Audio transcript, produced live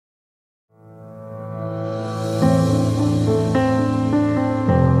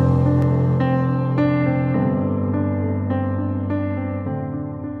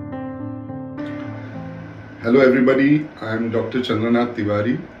Hello everybody, I am Dr. Chandranath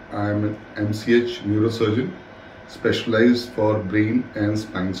Tiwari. I am an MCH neurosurgeon specialized for brain and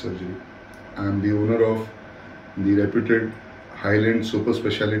spine surgery. I am the owner of the reputed Highland super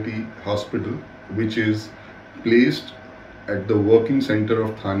specialty hospital, which is placed at the working center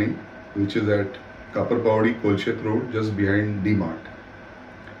of THANE, which is at Kapurbawdi, KOLSHET road, just behind D-Mart.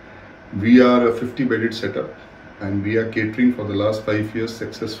 We are a 50-bedded setup and we are catering for the last 5 years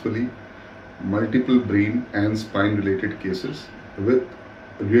successfully multiple brain and spine related cases with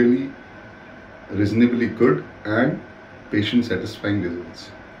really reasonably good and patient satisfying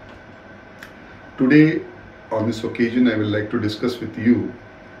results. Today on this occasion I will like to discuss with you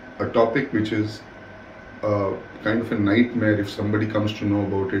a topic which is kind of a nightmare if somebody comes to know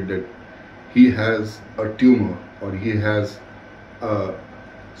about it, that he has a tumor or he has a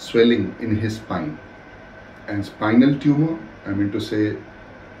swelling in his spine. And spinal tumor, I mean to say,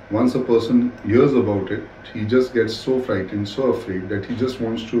 once a person hears about it, he just gets so frightened, so afraid that he just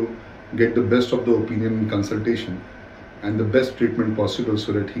wants to get the best of the opinion in consultation and the best treatment possible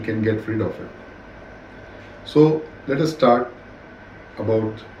so that he can get rid of it. So let us start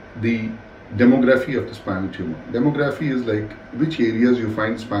about the demography of the spinal tumor. Demography is like which areas you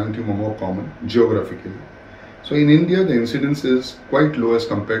find spinal tumor more common geographically. So in India the incidence is quite low as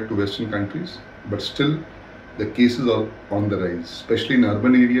compared to Western countries, but still the cases are on the rise, especially in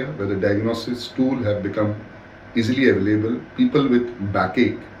urban area where the diagnosis tool have become easily available. People with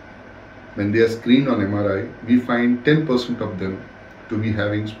backache, when they are screened on MRI, we find 10% of them to be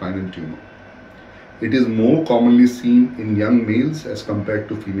having spinal tumor. It is more commonly seen in young males as compared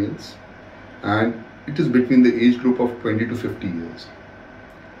to females, and it is between the age group of 20 to 50 years.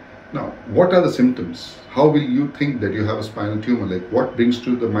 Now, what are the symptoms? How will you think that you have a spinal tumor? Like, what brings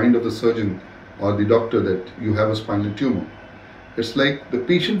to the mind of the surgeon or the doctor that you have a spinal tumor? It's like the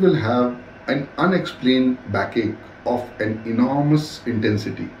patient will have an unexplained backache of an enormous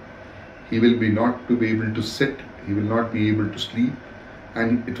intensity. He will not be able to sit, he will not be able to sleep,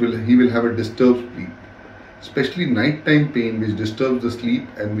 and he will have a disturbed sleep. Especially nighttime pain which disturbs the sleep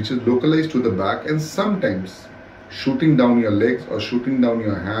and which is localized to the back and sometimes shooting down your legs or shooting down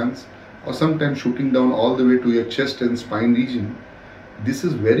your hands or sometimes shooting down all the way to your chest and spine region. This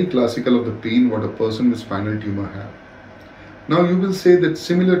is very classical of the pain what a person with spinal tumor have. Now you will say that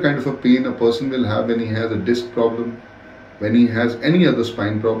similar kind of a pain a person will have when he has a disc problem, when he has any other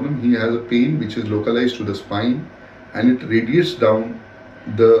spine problem. He has a pain which is localized to the spine and it radiates down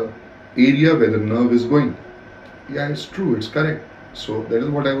the area where the nerve is going. Yeah, it's true, it's correct. So that is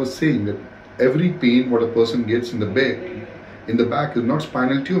what I was saying, that every pain what a person gets in the back is not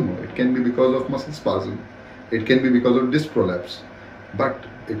spinal tumor. It can be because of muscle spasm, it can be because of disc prolapse. But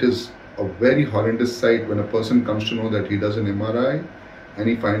it is a very horrendous sight when a person comes to know that he does an MRI and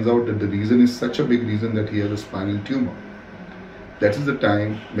he finds out that the reason is such a big reason that he has a spinal tumor. That is the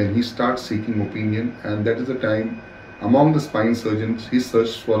time when he starts seeking opinion, and that is the time among the spine surgeons he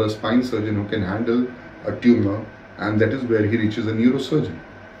searches for a spine surgeon who can handle a tumor, and that is where he reaches a neurosurgeon.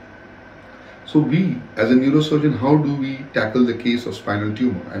 So we as a neurosurgeon, how do we tackle the case of spinal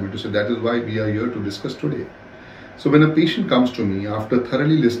tumor? I mean to say, that is why we are here to discuss today. So when a patient comes to me after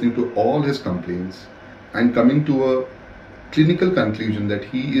thoroughly listening to all his complaints and coming to a clinical conclusion that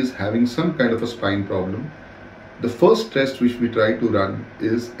he is having some kind of a spine problem, the first test which we try to run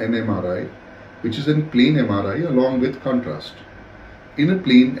is an MRI, which is a plain MRI along with contrast. In a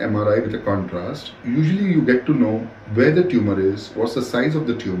plain MRI with a contrast, usually you get to know where the tumor is, what's the size of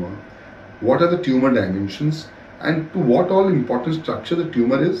the tumor, what are the tumor dimensions, and to what all important structure the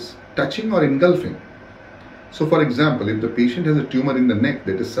tumor is touching or engulfing. So for example, if the patient has a tumor in the neck,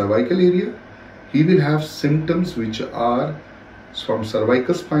 that is cervical area, he will have symptoms which are from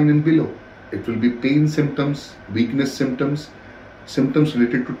cervical spine and below. It will be pain symptoms, weakness symptoms, symptoms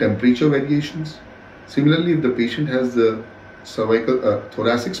related to temperature variations. Similarly, if the patient has the cervical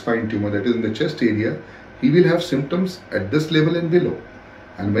thoracic spine tumor, that is in the chest area, he will have symptoms at this level and below.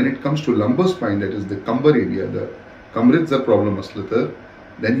 And when it comes to lumbar spine, that is the cumber area, the kamritza problem musculature,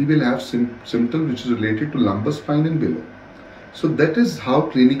 then he will have symptoms which is related to lumbar spine and below. So that is how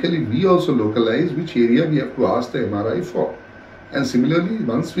clinically we also localize which area we have to ask the MRI for. And similarly,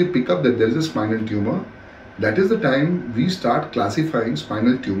 once we pick up that there is a spinal tumor, that is the time we start classifying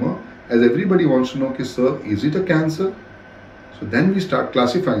spinal tumor, as everybody wants to know, okay, sir, is it a cancer? So then we start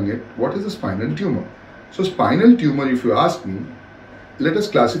classifying it. What is a spinal tumor? So spinal tumor, if you ask me, let us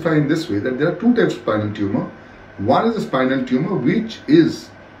classify in this way, that there are two types of spinal tumor. One is a spinal tumor which is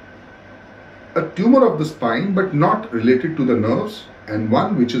a tumor of the spine but not related to the nerves, and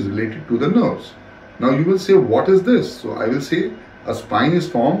one which is related to the nerves. Now you will say, what is this? So I will say, a spine is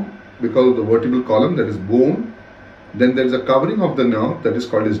formed because of the vertebral column, that is bone. Then there is a covering of the nerve that is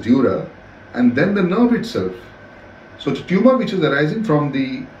called as dura, and then the nerve itself. So the tumor which is arising from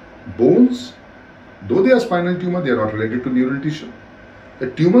the bones, though they are spinal tumor, they are not related to neural tissue.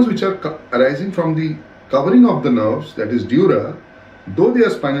 The tumors which are arising from the covering of the nerves, that is dura, though they are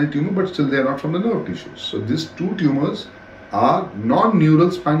spinal tumor, but still they are not from the nerve tissues. So these two tumors are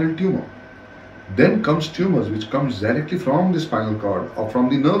non-neural spinal tumor. Then comes tumors which comes directly from the spinal cord or from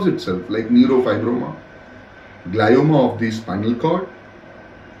the nerves itself, like neurofibroma, glioma of the spinal cord,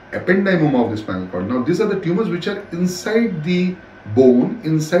 ependymoma of the spinal cord. Now these are the tumors which are inside the bone,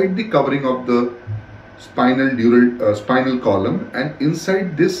 inside the covering of the spinal column, and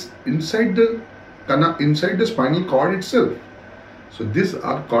inside the spinal cord itself. So these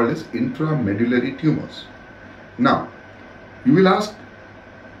are called as intramedullary tumors. Now you will ask,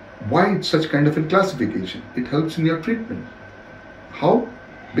 why such kind of a classification? It helps in your treatment. How?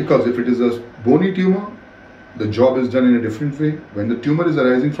 Because if it is a bony tumor, the job is done in a different way. When the tumor is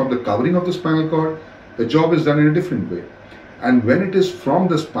arising from the covering of the spinal cord, the job is done in a different way. And when it is from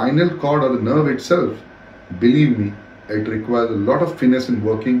the spinal cord or the nerve itself, believe me, it requires a lot of finesse in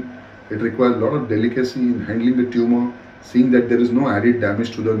working. It requires a lot of delicacy in handling the tumor, seeing that there is no added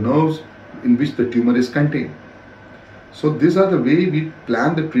damage to the nerves in which the tumor is contained. So these are the way we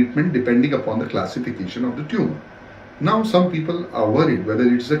plan the treatment depending upon the classification of the tumor. Now some people are worried whether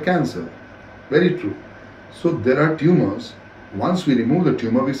it is a cancer. Very true. So there are tumors, once we remove the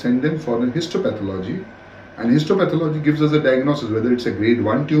tumor, we send them for a histopathology, and histopathology gives us a diagnosis whether it's a grade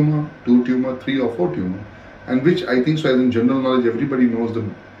 1 tumor, 2 tumor, 3 or 4 tumor, and which I think so, as in general knowledge, everybody knows the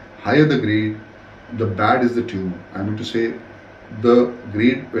higher the grade, the bad is the tumor. I mean to say, the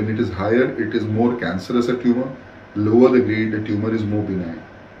grade, when it is higher, it is more cancerous a tumor. Lower the grade, the tumor is more benign.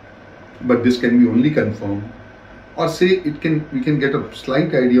 But this can be only confirmed, or say we can get a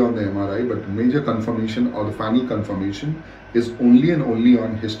slight idea on the MRI, but major confirmation or the final confirmation is only and only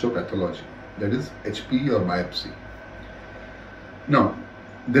on histopathology, that is HP or biopsy. Now,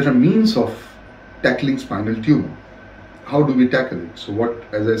 there are means of tackling spinal tumor. How do we tackle it? So what,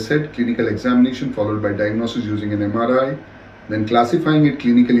 as I said, clinical examination followed by diagnosis using an MRI, then classifying it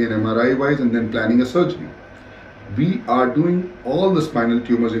clinically and MRI wise, and then planning a surgery. We are doing all the spinal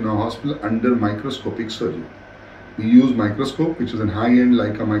tumors in our hospital under microscopic surgery. We use microscope, which is a high-end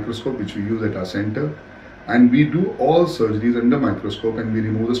Leica microscope, which we use at our center, and we do all surgeries under microscope, and we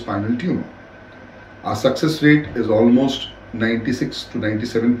remove the spinal tumor. Our success rate is almost 96 to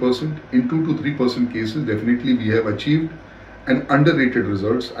 97%. In 2 to 3% cases, definitely we have achieved an underrated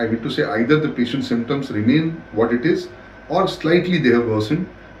results. I mean to say, either the patient's symptoms remain what it is, or slightly they have worsened,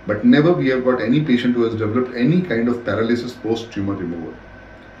 but never we have got any patient who has developed any kind of paralysis post-tumor removal.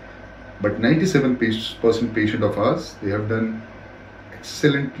 But 97% patient of ours, they have done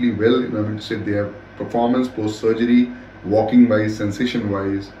excellently well. I mean to say, they have performance post-surgery, walking wise, sensation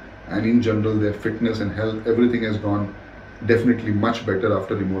wise, and in general their fitness and health, everything has gone definitely much better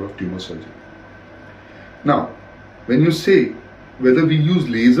after removal of tumor surgery. Now, when you say whether we use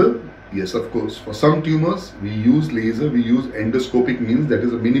laser, yes, of course. For some tumors, we use laser, we use endoscopic means, that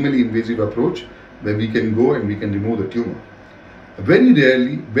is a minimally invasive approach where we can go and we can remove the tumor. Very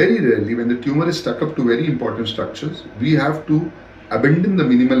rarely, when the tumor is stuck up to very important structures, we have to abandon the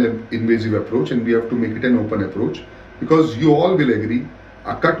minimal invasive approach and we have to make it an open approach, because you all will agree,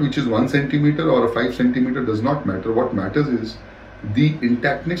 a cut which is 1 centimeter or a 5 centimeter does not matter. What matters is the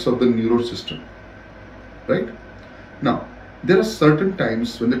intactness of the neural system, right? Now, there are certain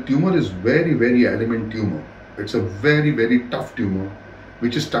times when the tumor is very adamant tumor. It's a very tough tumor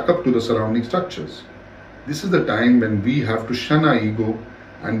which is stuck up to the surrounding structures. This is the time when we have to shun our ego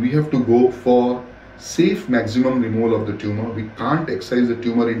and we have to go for safe maximum removal of the tumor. We can't excise the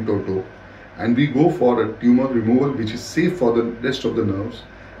tumor in toto, and we go for a tumor removal which is safe for the rest of the nerves,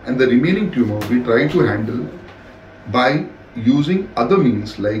 and the remaining tumor we try to handle by using other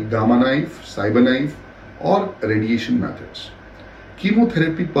means like gamma knife, cyber knife, or radiation methods.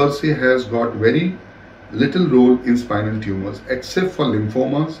 Chemotherapy per se has got very little role in spinal tumors except for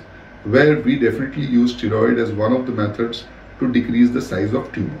lymphomas, where we definitely use steroid as one of the methods to decrease the size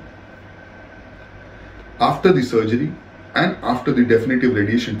of tumor. After the surgery and after the definitive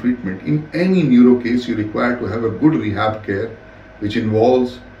radiation treatment, in any neuro case you require to have a good rehab care, which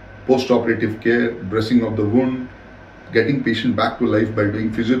involves post-operative care, dressing of the wound, getting patient back to life by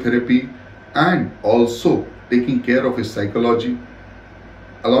doing physiotherapy, and also taking care of his psychology,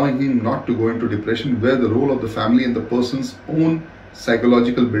 allowing him not to go into depression, where the role of the family and the person's own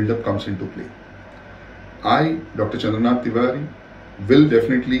psychological build-up comes into play. I, Dr. Chandranath Tiwari, will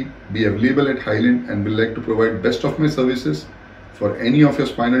definitely be available at Highland and will like to provide best of my services for any of your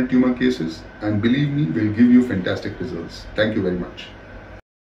spinal tumor cases, and believe me, will give you fantastic results. Thank you very much.